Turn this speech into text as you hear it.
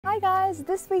Hi guys,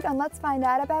 this week on Let's Find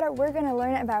Out About It, we're going to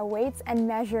learn about weights and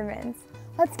measurements.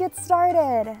 Let's get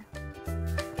started.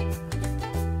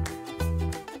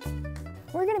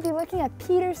 We're going to be looking at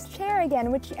Peter's chair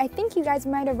again, which I think you guys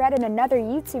might have read in another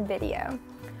YouTube video.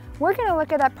 We're going to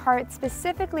look at that part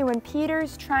specifically when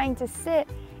Peter's trying to sit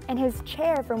in his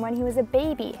chair from when he was a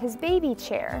baby, his baby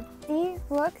chair. See,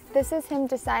 look, this is him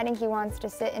deciding he wants to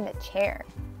sit in the chair.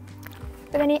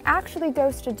 But then he actually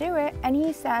goes to do it and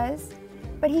he says,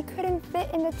 but he couldn't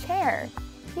fit in the chair.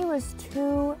 He was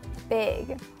too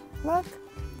big. Look,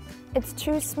 it's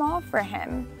too small for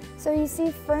him. So you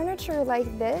see furniture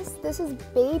like this is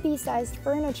baby-sized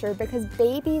furniture because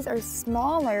babies are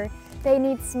smaller. They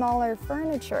need smaller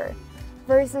furniture.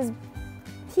 Versus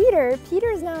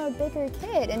Peter's now a bigger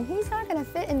kid and he's not gonna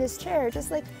fit in this chair, just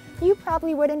like you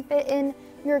probably wouldn't fit in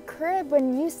your crib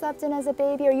when you slept in as a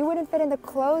baby, or you wouldn't fit in the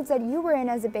clothes that you were in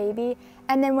as a baby,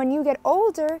 and then when you get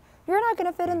older, you're not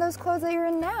gonna fit in those clothes that you're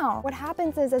in now. What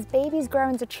happens is as babies grow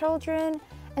into children,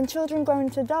 and children grow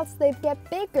into adults, they get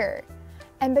bigger.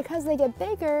 And because they get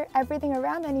bigger, everything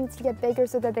around them needs to get bigger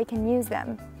so that they can use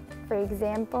them. For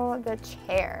example, the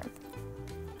chair.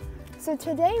 So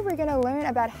today we're gonna learn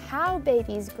about how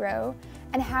babies grow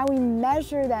and how we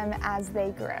measure them as they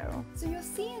grow. So you'll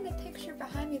see in the picture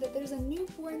behind me that there's a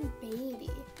newborn baby.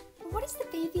 But what is the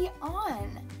baby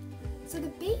on? So the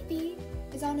baby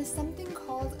is on something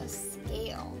called a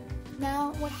scale.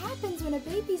 Now, what happens when a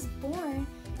baby's born,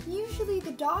 usually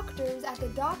the doctors at the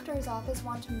doctor's office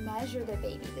want to measure the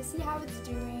baby to see how it's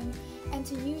doing and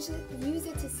to use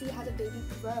it to see how the baby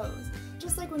grows.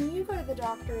 Just like when you go to the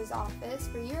doctor's office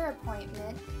for your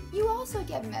appointment, you also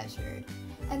get measured.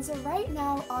 And so right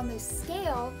now on this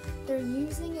scale, they're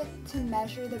using it to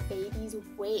measure the baby's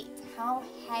weight, how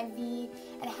heavy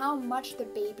and how much the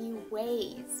baby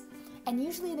weighs. And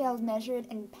usually they'll measure it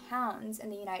in pounds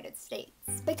in the United States.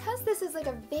 Because this is like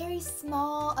a very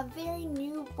small, a very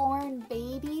newborn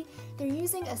baby, they're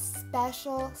using a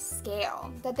special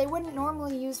scale that they wouldn't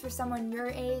normally use for someone your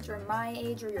age or my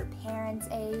age or your parents'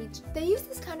 age. They use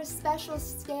this kind of special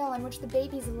scale in which the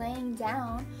baby's laying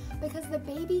down because the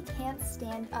baby can't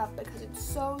stand up because it's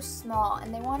so small,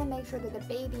 and they want to make sure that the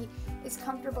baby is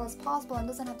comfortable as possible and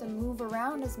doesn't have to move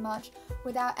around as much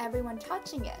without everyone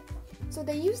touching it. So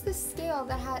they use this scale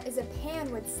that is a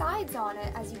pan with sides on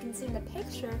it, as you can see in the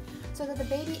picture, so that the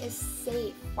baby is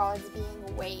safe while it's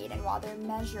being weighed and while they're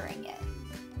measuring it.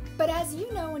 But as you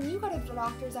know, when you go to the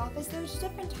doctor's office, there's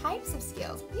different types of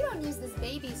scales. You don't use this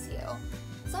baby scale.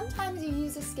 Sometimes you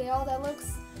use a scale that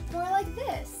looks more like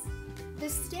this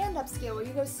stand-up scale where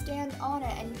you go stand on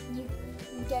it and you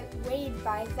get weighed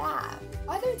by that.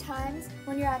 Other times,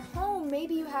 when you're at home,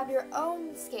 maybe you have your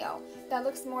own scale that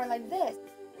looks more like this.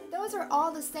 Those are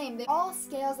all the same. They're all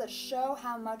scales that show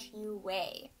how much you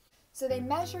weigh. So they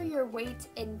measure your weight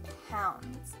in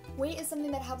pounds. Weight is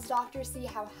something that helps doctors see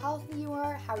how healthy you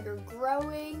are, how you're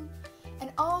growing,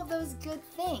 and all of those good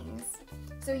things.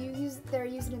 So they're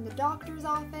used in the doctor's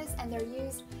office and they're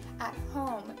used at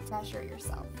home to measure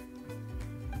yourself.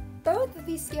 Both of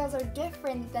these scales are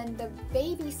different than the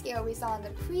baby scale we saw in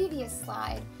the previous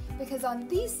slide, because on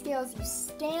these scales you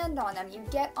stand on them, you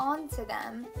get onto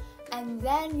them, and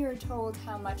then you're told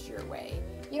how much you weigh.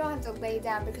 You don't have to lay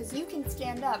down because you can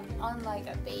stand up, unlike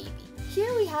a baby.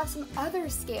 Here we have some other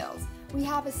scales. We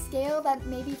have a scale that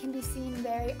maybe can be seen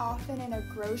very often in a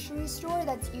grocery store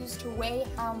that's used to weigh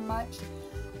how much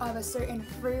of a certain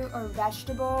fruit or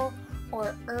vegetable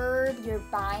or herb you're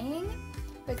buying,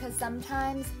 because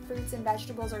sometimes fruits and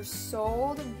vegetables are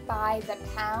sold by the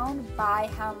pound, by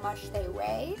how much they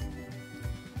weigh.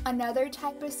 Another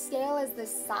type of scale is the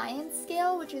science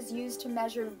scale, which is used to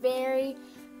measure very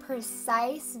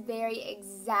precise, very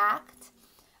exact,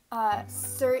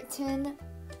 certain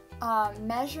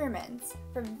measurements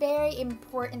for very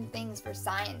important things for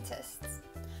scientists.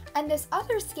 And this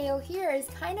other scale here is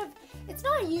it's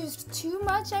not used too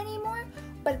much anymore,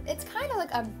 but it's kind of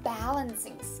like a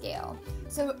balancing scale.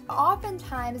 So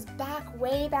oftentimes,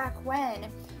 way back when,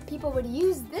 people would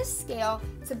use this scale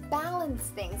to balance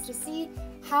things, to see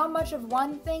how much of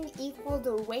one thing equaled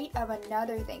the weight of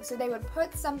another thing. So they would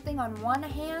put something on one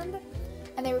hand,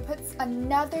 and they would put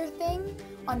another thing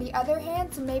on the other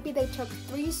hand. So maybe they took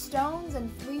 3 stones,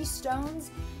 and 3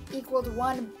 stones equaled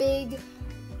one big,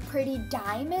 pretty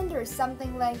diamond or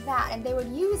something like that. And they would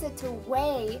use it to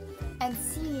weigh and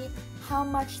see how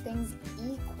much things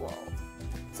equaled.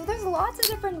 So there's lots of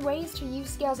different ways to use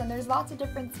scales, and there's lots of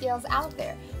different scales out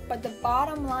there. But the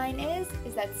bottom line is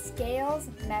that scales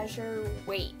measure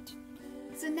weight.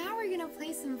 So now we're gonna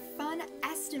play some fun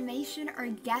estimation or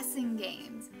guessing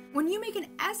games. When you make an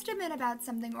estimate about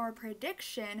something or a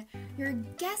prediction, you're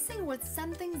guessing what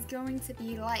something's going to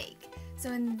be like.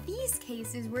 So in these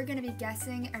cases, we're gonna be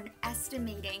guessing and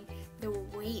estimating the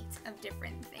weight of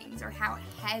different things or how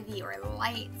heavy or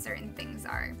light certain things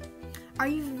are. Are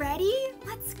you ready?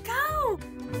 Let's go!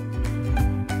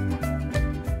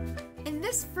 In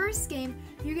this first game,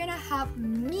 you're gonna help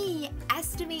me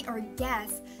estimate or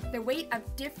guess the weight of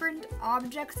different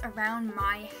objects around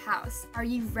my house. Are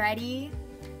you ready?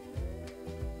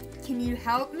 Can you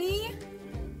help me?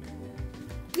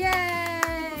 Yay!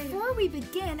 Before we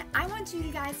begin, I want you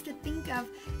guys to think of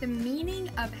the meaning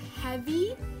of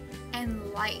heavy and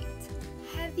light.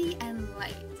 Heavy and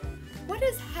light. What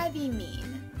does heavy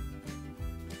mean?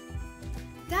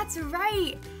 That's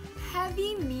right!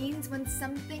 Heavy means when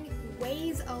something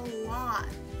weighs a lot.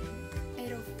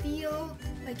 It'll feel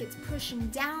like it's pushing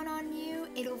down on you.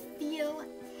 It'll feel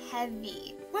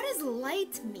heavy. What does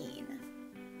light mean?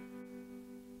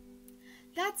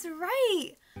 That's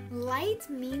right! Light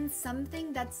means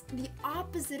something that's the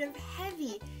opposite of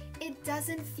heavy. It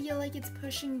doesn't feel like it's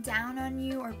pushing down on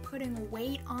you or putting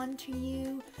weight onto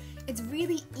you. It's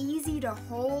really easy to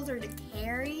hold or to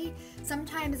carry.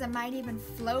 Sometimes it might even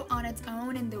float on its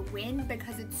own in the wind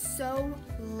because it's so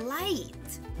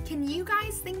light. Can you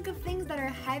guys think of things that are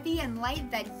heavy and light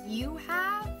that you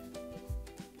have?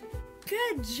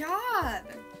 Good job!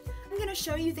 I'm gonna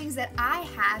show you things that I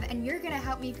have and you're gonna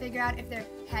help me figure out if they're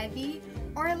heavy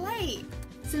or light.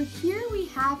 So here we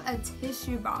have a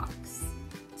tissue box.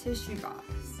 Tissue box.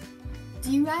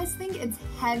 Do you guys think it's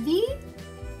heavy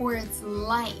or it's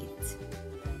light?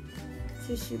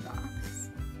 Tissue box.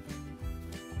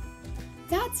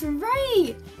 That's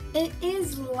right! It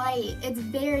is light. It's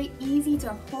very easy to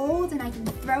hold and I can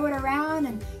throw it around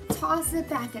and toss it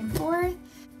back and forth.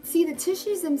 See, the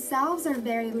tissues themselves are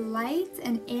very light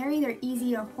and airy. They're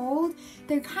easy to hold.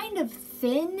 They're kind of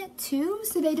thin too,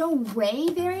 so they don't weigh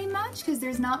very much because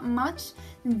there's not much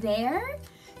there.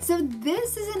 So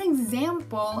this is an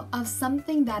example of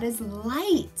something that is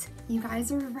light. You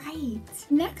guys are right.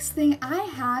 Next thing I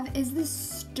have is the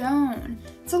stone.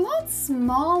 It's a lot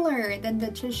smaller than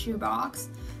the tissue box,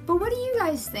 but what do you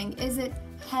guys think? Is it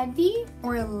heavy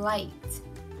or light?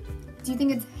 Do you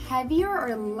think it's heavier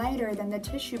or lighter than the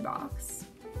tissue box?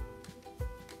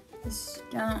 The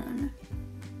stone.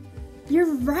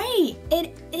 You're right,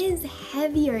 it is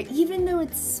heavier. Even though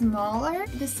it's smaller,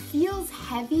 this feels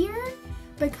heavier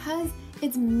because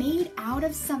it's made out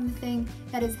of something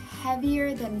that is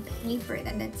heavier than paper,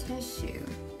 than the tissue.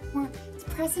 Or it's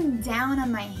pressing down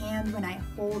on my hand when I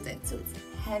hold it, so it's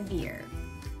heavier.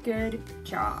 Good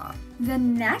job. The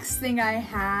next thing I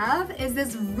have is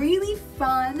this really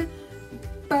fun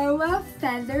boa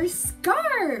feather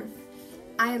scarf.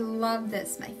 I love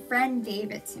this. My friend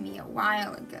gave it to me a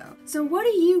while ago. So what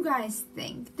do you guys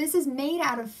think? This is made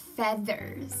out of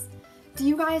feathers. Do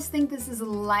you guys think this is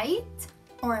light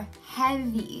or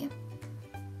heavy?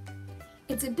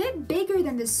 It's a bit bigger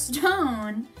than the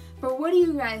stone, but what do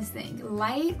you guys think?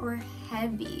 Light or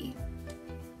heavy?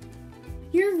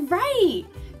 You're right!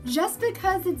 Just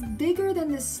because it's bigger than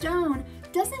the stone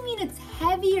doesn't mean it's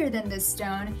heavier than the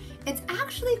stone. It's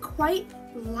actually quite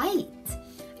light.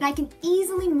 And I can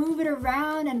easily move it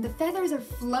around and the feathers are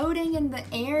floating in the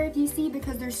air, if you see,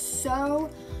 because they're so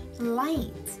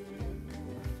light.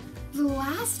 The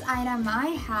last item I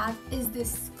have is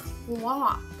this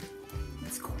clock.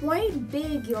 It's quite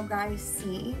big, you'll guys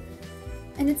see.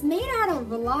 And it's made out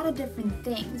of a lot of different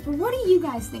things. But what do you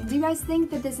guys think? Do you guys think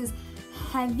that this is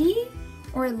heavy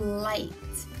or light?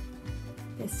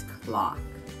 This clock.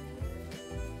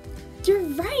 You're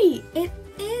right, it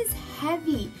is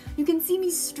heavy. You can see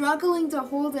me struggling to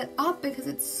hold it up because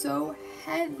it's so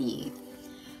heavy.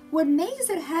 What makes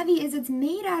it heavy is it's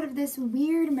made out of this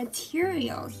weird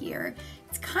material here.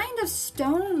 It's kind of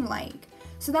stone-like,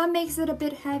 so that makes it a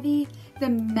bit heavy. The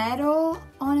metal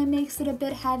on it makes it a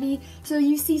bit heavy. So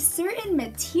you see certain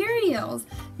materials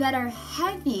that are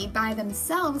heavy by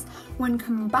themselves, when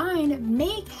combined,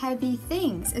 make heavy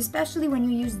things, especially when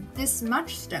you use this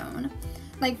much stone.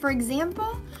 Like for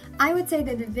example, I would say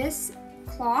that this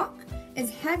clock is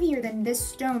heavier than this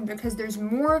stone because there's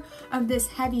more of this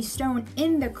heavy stone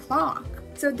in the clock.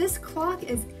 So this clock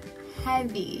is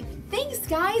heavy. Thanks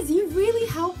guys, you really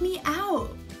helped me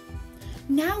out.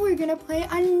 Now we're gonna play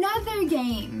another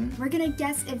game. We're gonna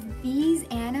guess if these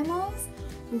animals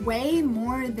weigh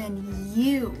more than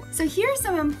you. So here are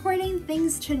some important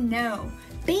things to know.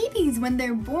 babies, when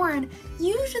they're born,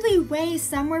 usually weigh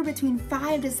somewhere between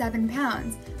 5 to 7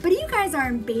 pounds. But you guys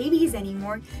aren't babies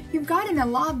anymore. You've gotten a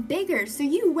lot bigger, so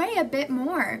you weigh a bit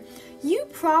more. You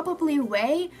probably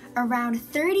weigh around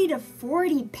 30 to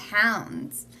 40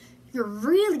 pounds. You're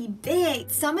really big.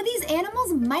 Some of these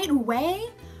animals might weigh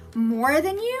more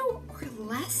than you or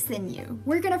less than you.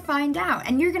 We're gonna find out,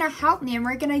 and you're gonna help me, and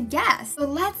we're gonna guess. So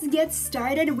let's get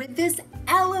started with this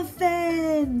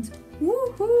elephant.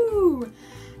 Woohoo!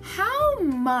 How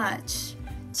much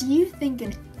do you think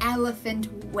an elephant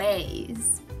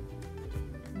weighs?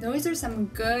 Those are some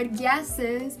good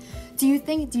guesses. Do you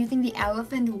think the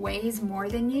elephant weighs more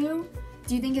than you?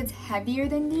 Do you think it's heavier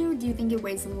than you? Do you think it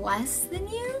weighs less than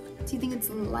you? Do you think it's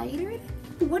lighter?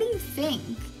 What do you think?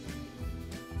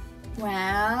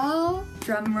 Well,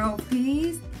 drum roll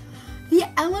please. The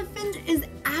elephant is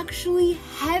actually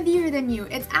heavier than you.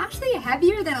 It's actually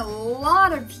heavier than a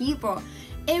lot of people.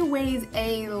 It weighs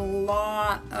a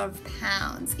lot of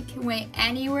pounds. It can weigh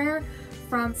anywhere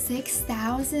from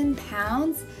 6,000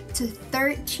 pounds to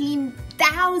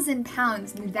 13,000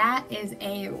 pounds. That is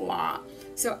a lot.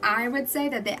 So I would say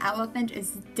that the elephant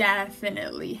is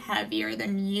definitely heavier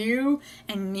than you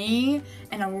and me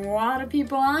and a lot of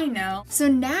people I know. So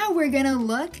now we're gonna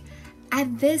look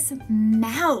at this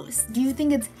mouse. Do you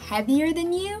think it's heavier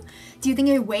than you? Do you think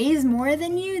it weighs more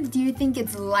than you? Do you think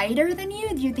it's lighter than you?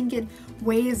 Do you think it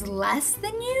weighs less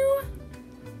than you?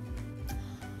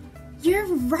 You're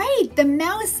right, the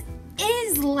mouse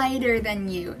is lighter than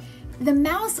you. The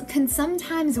mouse can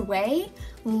sometimes weigh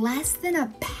less than a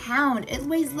pound. It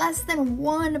weighs less than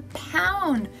 1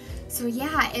 pound. So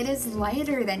yeah, it is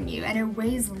lighter than you and it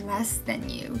weighs less than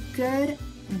you. Good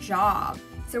job.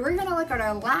 So we're gonna look at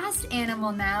our last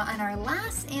animal now, and our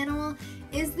last animal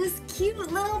is this cute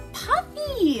little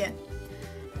puppy.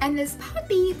 And this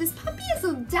puppy is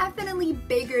definitely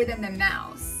bigger than the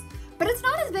mouse, but it's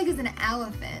not as big as an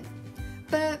elephant.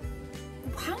 But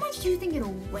how much do you think it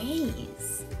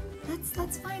weighs? Let's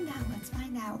find out. Let's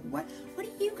find out. What do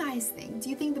you guys think? Do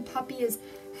you think the puppy is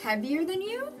heavier than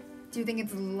you? Do you think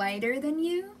it's lighter than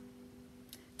you?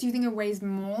 Do you think it weighs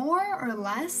more or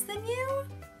less than you?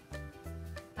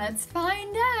 Let's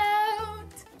find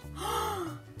out.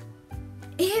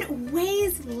 It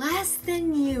weighs less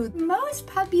than you. Most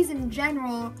puppies in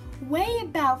general weigh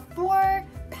about 4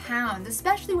 pounds,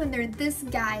 especially when they're this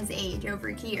guy's age over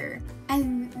here.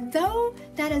 And though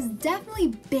that is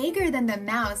definitely bigger than the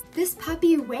mouse, this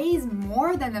puppy weighs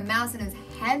more than the mouse and is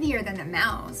heavier than the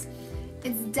mouse.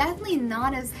 It's definitely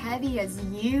not as heavy as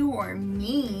you or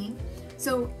me.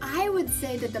 So I would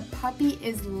say that the puppy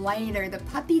is lighter. The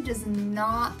puppy does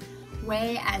not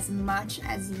weigh as much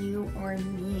as you or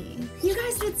me. You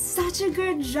guys did such a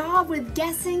good job with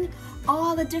guessing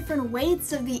all the different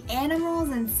weights of the animals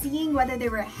and seeing whether they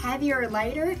were heavier or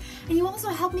lighter. And you also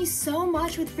helped me so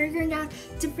much with figuring out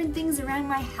different things around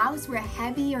my house were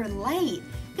heavy or light.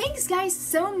 Thanks guys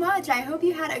so much. I hope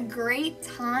you had a great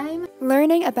time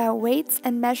learning about weights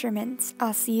and measurements.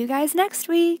 I'll see you guys next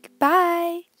week.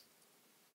 Bye!